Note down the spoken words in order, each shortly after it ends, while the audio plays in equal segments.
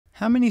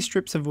How many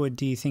strips of wood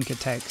do you think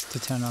it takes to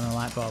turn on a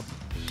light bulb?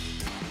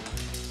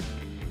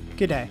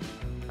 G'day,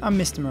 I'm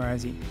Mr.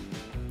 Morosi.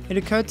 It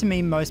occurred to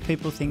me most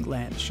people think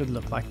lamps should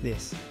look like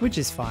this, which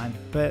is fine,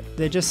 but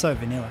they're just so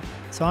vanilla.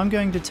 So I'm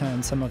going to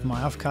turn some of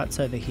my offcuts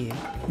over here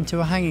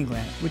into a hanging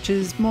lamp, which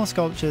is more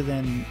sculpture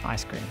than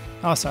ice cream.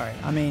 Oh sorry,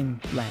 I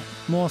mean lamp.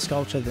 More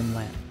sculpture than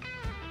lamp.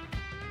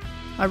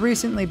 I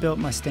recently built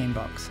my steam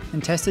box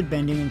and tested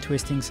bending and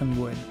twisting some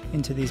wood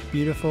into these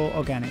beautiful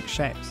organic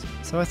shapes,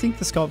 so I think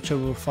the sculpture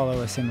will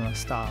follow a similar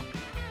style.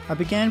 I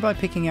began by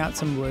picking out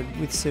some wood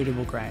with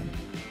suitable grain.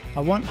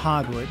 I want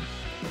hardwood,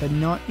 but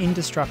not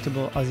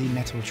indestructible Aussie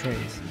metal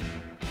trees.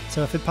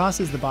 So if it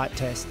passes the bite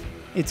test,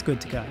 it's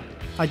good to go.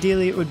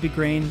 Ideally it would be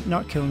green,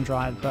 not kiln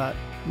dried, but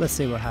let's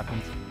see what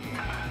happens.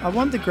 I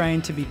want the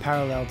grain to be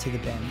parallel to the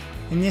bend.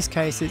 In this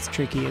case it's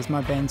tricky as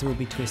my bends will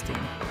be twisting,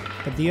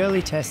 but the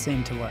early tests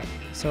seemed to work,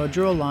 so I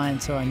drew a line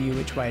so I knew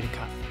which way to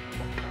cut.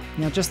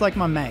 Now just like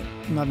my mate,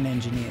 not an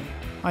engineer,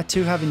 I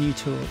too have a new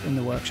tool in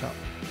the workshop.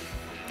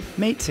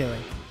 Meet Tilly,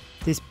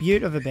 this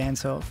beaut of a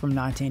bandsaw from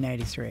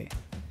 1983.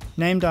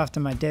 Named after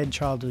my dead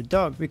childhood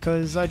dog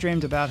because I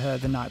dreamed about her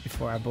the night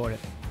before I bought it.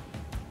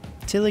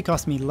 Tilly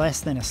cost me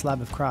less than a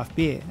slab of craft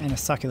beer and a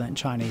succulent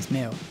Chinese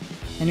meal,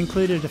 and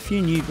included a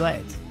few new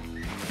blades.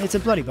 It's a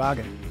bloody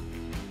bargain.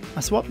 I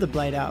swapped the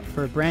blade out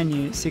for a brand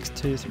new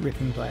 6-tooth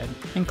ripping blade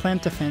and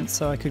clamped a fence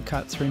so I could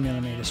cut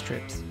 3mm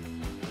strips.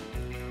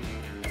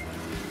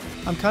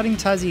 I'm cutting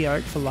Tassie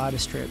oak for lighter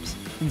strips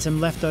and some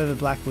leftover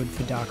blackwood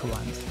for darker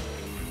ones.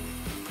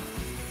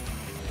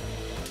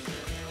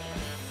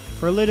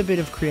 For a little bit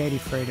of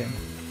creative freedom,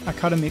 I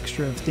cut a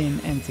mixture of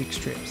thin and thick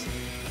strips.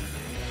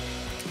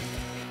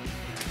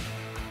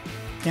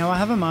 Now I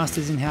have a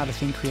master's in how to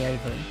think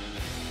creatively,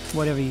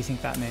 whatever you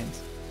think that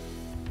means.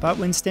 But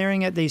when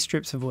staring at these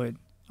strips of wood,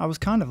 I was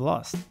kind of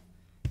lost,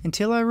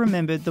 until I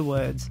remembered the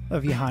words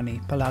of Johanni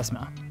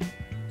Palasma.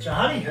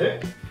 Johanni who?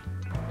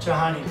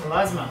 Johanni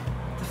Palasma,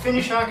 the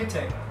Finnish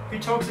architect, who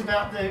talks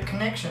about the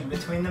connection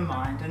between the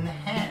mind and the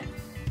hand.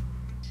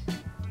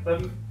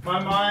 But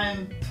my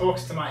mind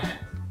talks to my hand.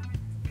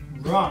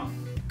 Wrong.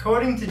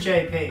 According to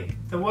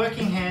JP, the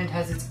working hand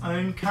has its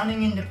own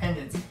cunning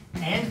independence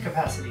and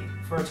capacity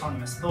for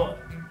autonomous thought.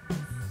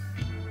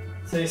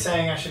 So you're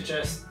saying I should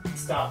just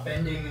start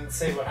bending and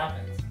see what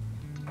happens?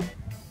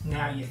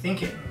 Now you're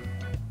thinking,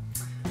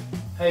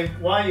 hey,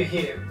 why are you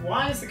here?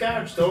 Why is the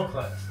garage door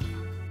closed?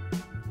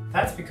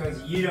 That's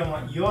because you don't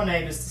want your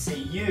neighbours to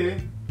see you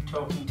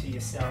talking to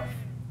yourself.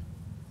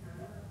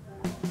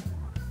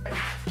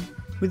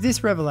 With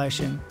this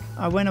revelation,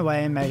 I went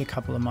away and made a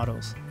couple of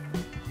models,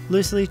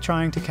 loosely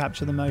trying to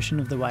capture the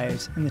motion of the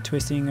waves and the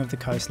twisting of the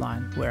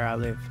coastline where I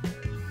live.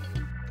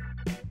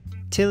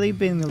 Tilly,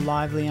 being the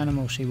lively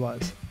animal she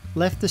was,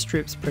 left the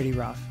strips pretty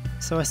rough,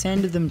 so I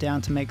sanded them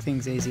down to make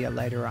things easier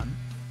later on.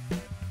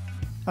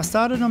 I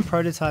started on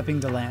prototyping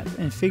the lamp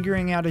and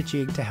figuring out a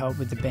jig to help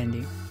with the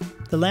bending.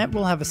 The lamp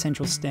will have a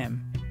central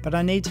stem, but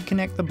I need to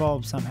connect the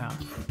bulb somehow.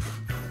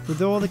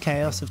 With all the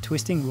chaos of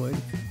twisting wood,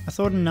 I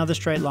thought another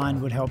straight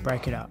line would help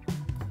break it up.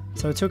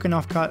 So I took an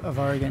offcut of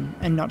Oregon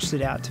and notched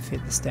it out to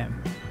fit the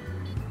stem.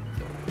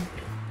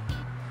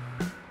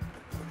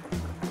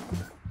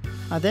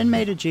 I then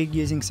made a jig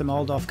using some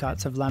old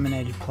offcuts of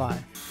laminated ply,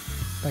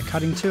 by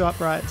cutting 2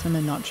 uprights and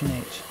a notch in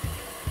each.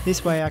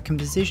 This way I can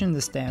position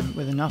the stem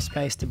with enough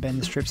space to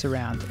bend the strips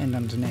around and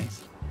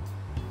underneath.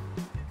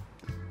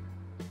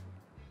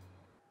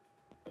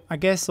 I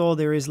guess all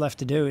there is left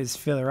to do is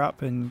fill her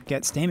up and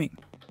get steaming.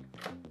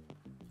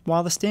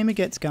 While the steamer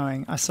gets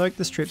going, I soak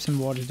the strips in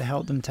water to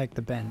help them take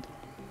the bend,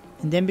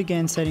 and then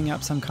began setting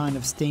up some kind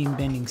of steam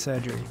bending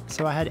surgery,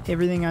 so I had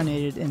everything I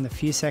needed in the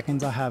few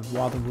seconds I have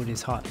while the wood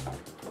is hot.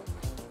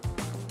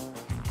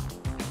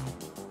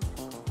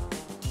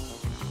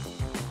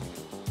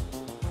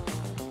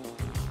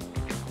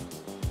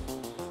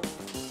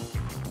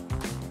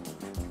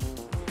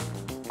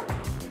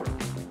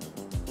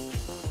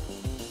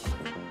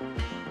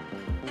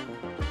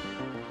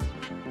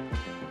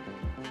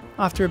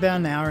 After about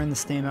an hour in the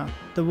steamer,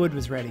 the wood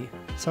was ready,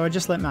 so I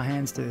just let my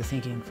hands do the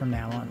thinking from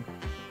now on.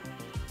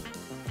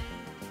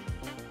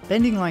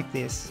 Bending like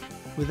this,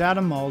 without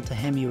a mould to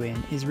hem you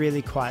in, is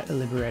really quite a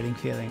liberating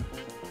feeling.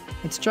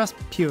 It's just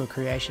pure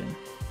creation.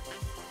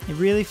 It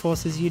really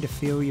forces you to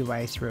feel your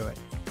way through it,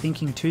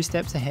 thinking 2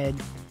 steps ahead,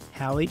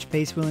 how each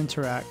piece will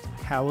interact,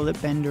 how will it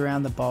bend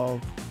around the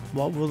bulb,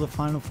 what will the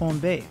final form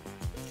be?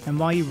 And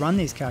while you run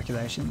these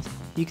calculations,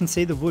 you can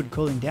see the wood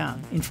cooling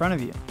down in front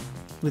of you.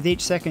 With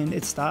each second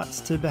it starts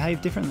to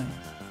behave differently,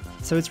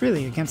 so it's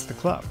really against the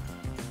clock.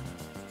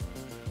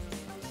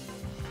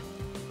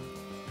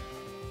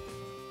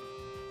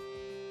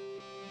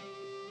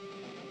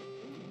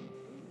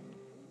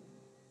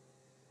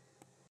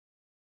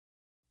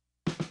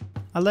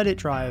 I let it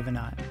dry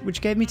overnight, which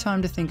gave me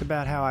time to think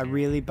about how I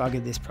really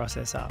buggered this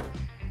process up.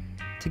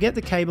 To get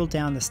the cable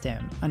down the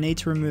stem, I need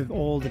to remove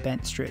all the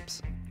bent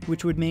strips,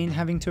 which would mean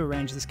having to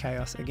arrange this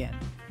chaos again.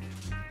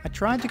 I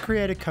tried to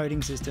create a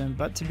coding system,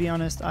 but to be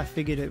honest, I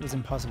figured it was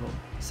impossible,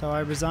 so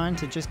I resigned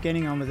to just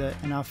getting on with it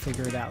and I'll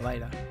figure it out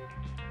later.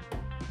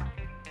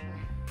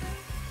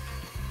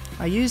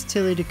 I used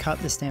Tilly to cut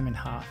the stem in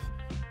half,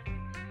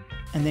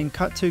 and then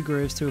cut 2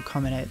 grooves to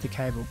accommodate the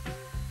cable.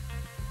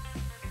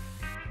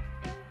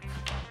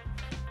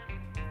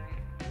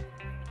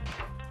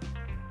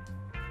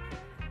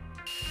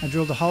 I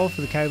drilled a hole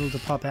for the cable to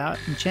pop out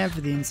and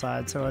chamfered the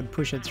inside so I'd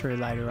push it through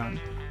later on.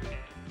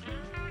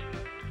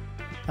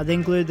 I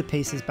then glued the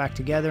pieces back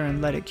together and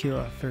let it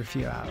cure for a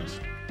few hours.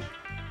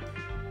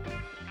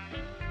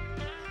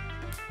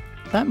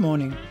 That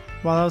morning,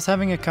 while I was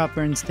having a cuppa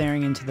and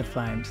staring into the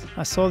flames,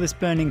 I saw this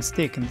burning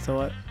stick and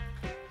thought,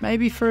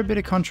 maybe for a bit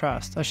of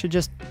contrast, I should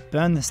just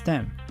burn the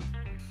stem.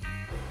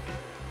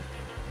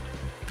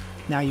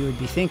 Now you would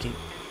be thinking,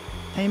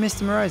 hey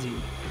Mr. Morosi,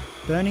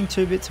 burning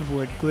 2 bits of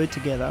wood glued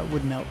together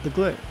would melt the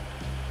glue.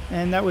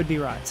 And that would be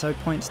right, so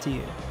points to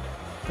you.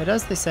 But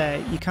as they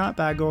say, you can't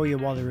bag all your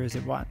wallaroos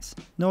at once,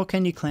 nor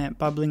can you clamp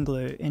bubbling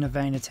glue in a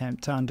vain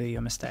attempt to undo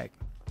your mistake.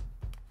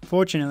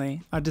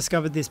 Fortunately, I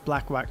discovered this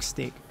black wax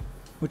stick,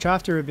 which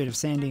after a bit of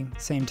sanding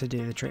seemed to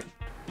do the trick.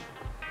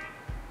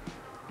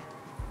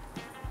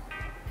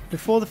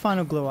 Before the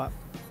final glue up,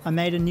 I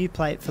made a new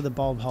plate for the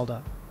bulb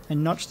holder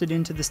and notched it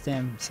into the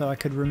stem so I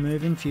could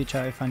remove in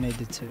future if I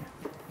needed to.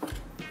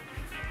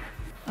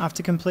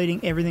 After completing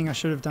everything I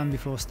should have done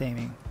before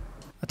steaming,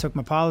 I took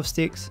my pile of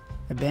sticks,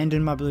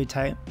 abandoned my blue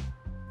tape,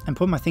 and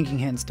put my thinking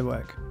hands to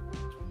work.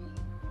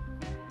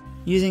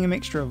 Using a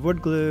mixture of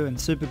wood glue and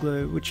super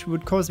glue, which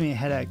would cause me a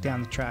headache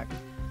down the track,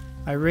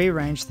 I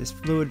rearranged this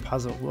fluid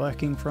puzzle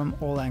working from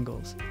all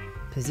angles,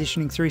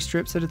 positioning 3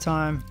 strips at a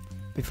time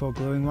before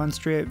gluing 1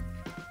 strip,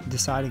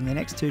 deciding the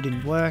next 2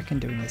 didn't work and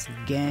doing this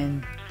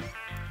again,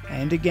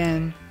 and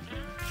again,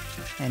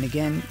 and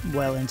again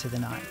well into the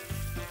night.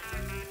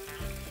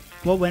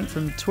 What went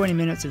from 20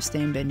 minutes of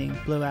steam bending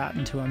blew out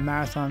into a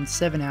marathon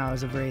 7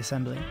 hours of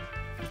reassembly.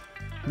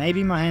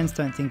 Maybe my hands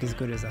don't think as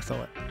good as I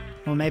thought,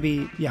 or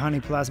maybe your honey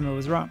plasma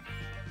was wrong.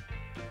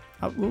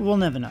 We'll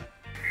never know.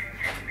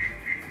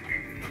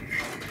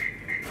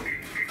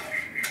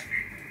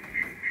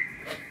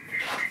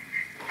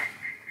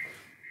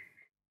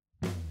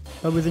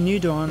 But with a new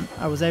dawn,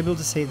 I was able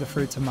to see the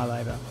fruits of my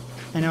labour,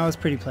 and I was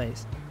pretty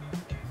pleased.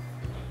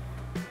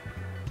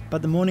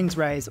 But the morning's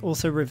rays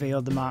also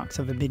revealed the marks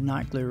of a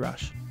midnight glue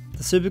rush.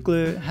 The super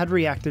glue had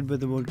reacted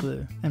with the wood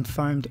glue and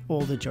foamed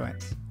all the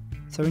joints.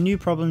 So a new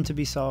problem to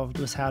be solved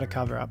was how to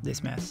cover up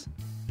this mess.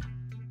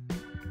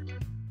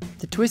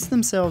 The twists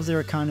themselves are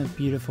a kind of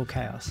beautiful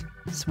chaos,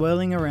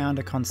 swirling around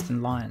a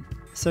constant line.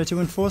 So to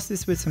enforce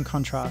this with some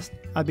contrast,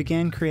 I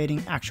began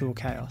creating actual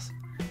chaos,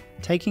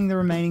 taking the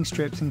remaining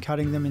strips and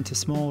cutting them into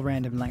small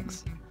random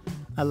lengths.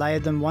 I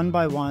layered them one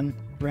by one,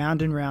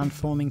 round and round,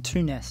 forming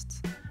 2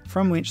 nests,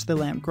 from which the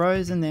lamp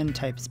grows and then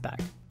tapers back.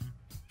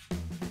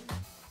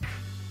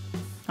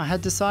 I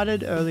had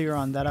decided earlier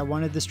on that I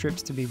wanted the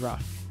strips to be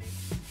rough,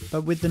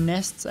 but with the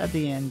nests at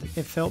the end,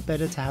 it felt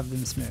better to have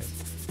them smooth.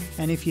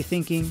 And if you're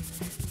thinking,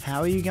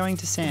 how are you going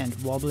to sand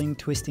wobbling,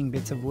 twisting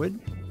bits of wood?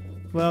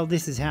 Well,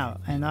 this is how,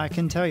 and I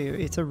can tell you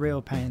it's a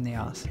real pain in the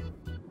ass.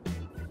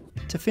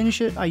 To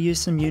finish it, I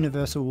used some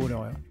universal wood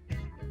oil.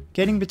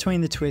 Getting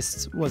between the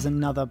twists was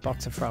another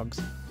box of frogs,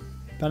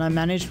 but I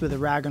managed with a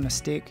rag on a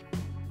stick,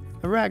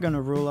 a rag on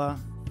a ruler,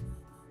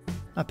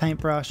 a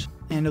paintbrush,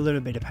 and a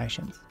little bit of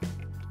patience.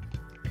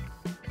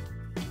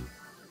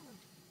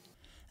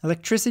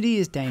 Electricity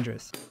is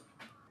dangerous.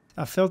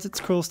 I've felt its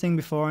cruel sting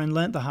before and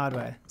learnt the hard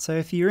way, so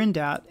if you're in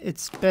doubt,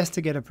 it's best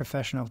to get a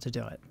professional to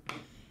do it.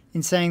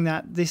 In saying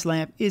that, this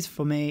lamp is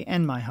for me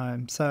and my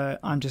home, so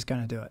I'm just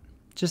going to do it.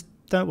 Just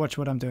don't watch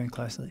what I'm doing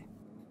closely.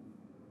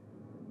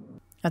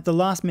 At the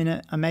last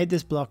minute, I made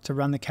this block to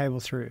run the cable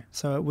through,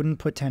 so it wouldn't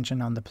put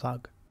tension on the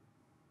plug.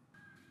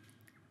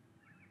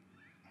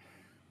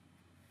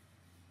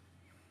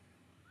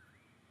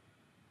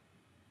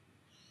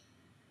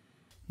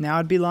 Now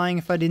I'd be lying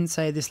if I didn't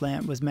say this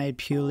lamp was made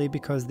purely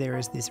because there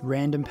is this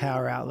random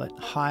power outlet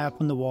high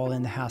up on the wall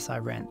in the house I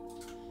rent.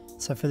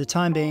 So for the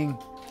time being,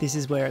 this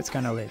is where it's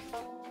going to live.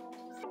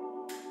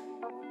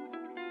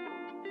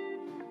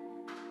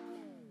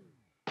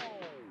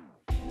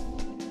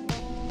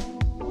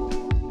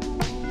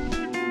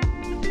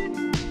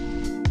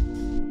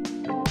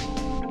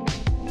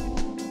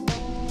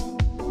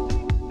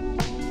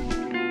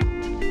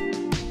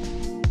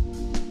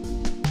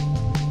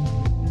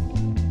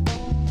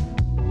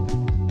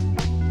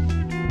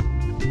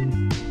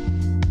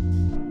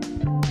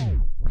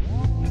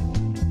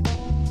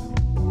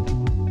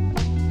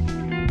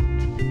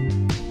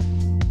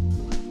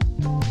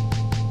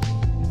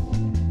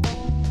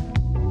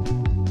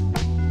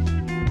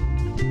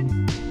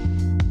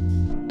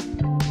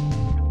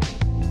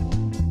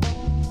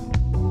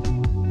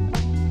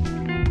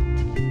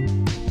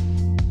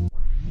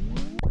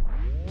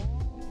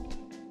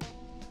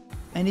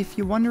 And if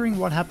you're wondering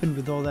what happened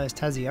with all those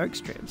Tassie oak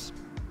strips,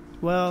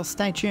 well,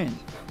 stay tuned.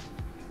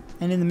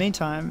 And in the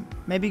meantime,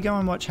 maybe go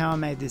and watch how I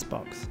made this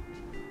box.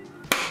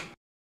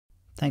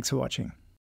 Thanks for watching.